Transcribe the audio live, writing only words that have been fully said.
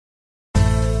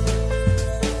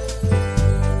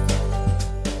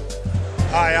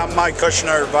Hi, I'm Mike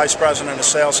Kushner, Vice President of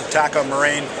Sales at Taco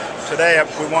Marine. Today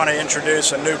we want to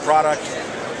introduce a new product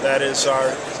that is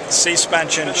our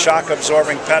suspension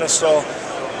shock-absorbing pedestal.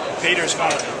 Peter's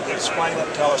going to explain it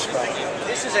and tell us about it.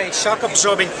 This is a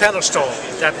shock-absorbing pedestal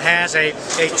that has a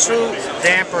true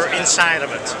damper inside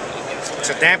of it.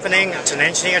 It's a dampening, it's an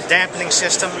engineered dampening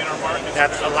system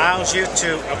that allows you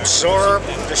to absorb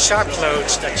the shock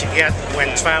loads that you get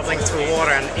when traveling through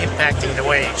water and impacting the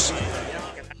waves.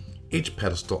 Each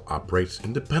pedestal operates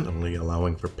independently,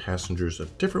 allowing for passengers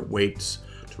of different weights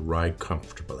to ride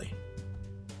comfortably.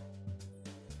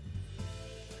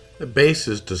 The base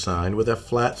is designed with a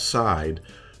flat side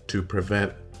to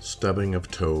prevent stubbing of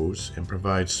toes and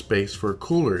provide space for a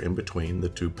cooler in between the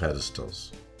two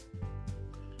pedestals.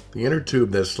 The inner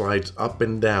tube that slides up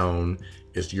and down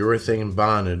is urethane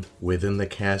bonded within the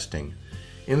casting.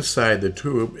 Inside the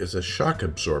tube is a shock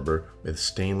absorber with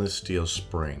stainless steel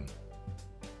spring.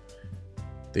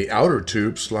 The outer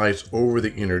tube slides over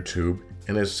the inner tube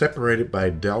and is separated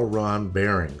by Delron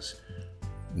bearings.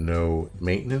 No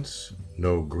maintenance,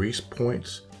 no grease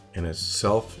points, and it's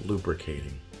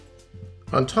self-lubricating.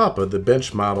 On top of the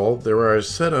bench model, there are a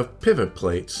set of pivot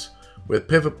plates with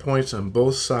pivot points on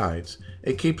both sides.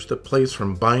 It keeps the plates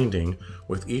from binding,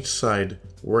 with each side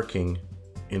working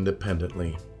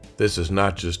independently. This is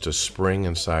not just a spring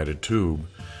inside a tube,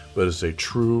 but is a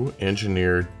true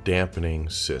engineered dampening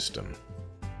system.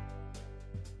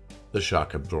 The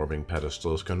shock-absorbing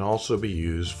pedestals can also be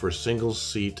used for single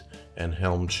seat and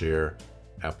helm chair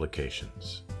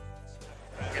applications.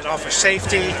 It offers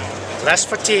safety, less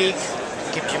fatigue,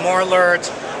 keeps you more alert,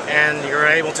 and you're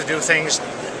able to do things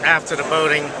after the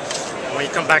boating when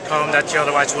you come back home that you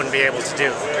otherwise wouldn't be able to do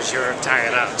because you're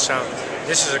tired out. So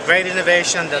this is a great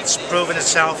innovation that's proven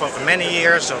itself over many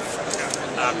years of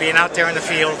being out there in the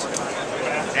field,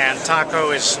 and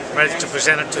Taco is ready to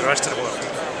present it to the rest of the world.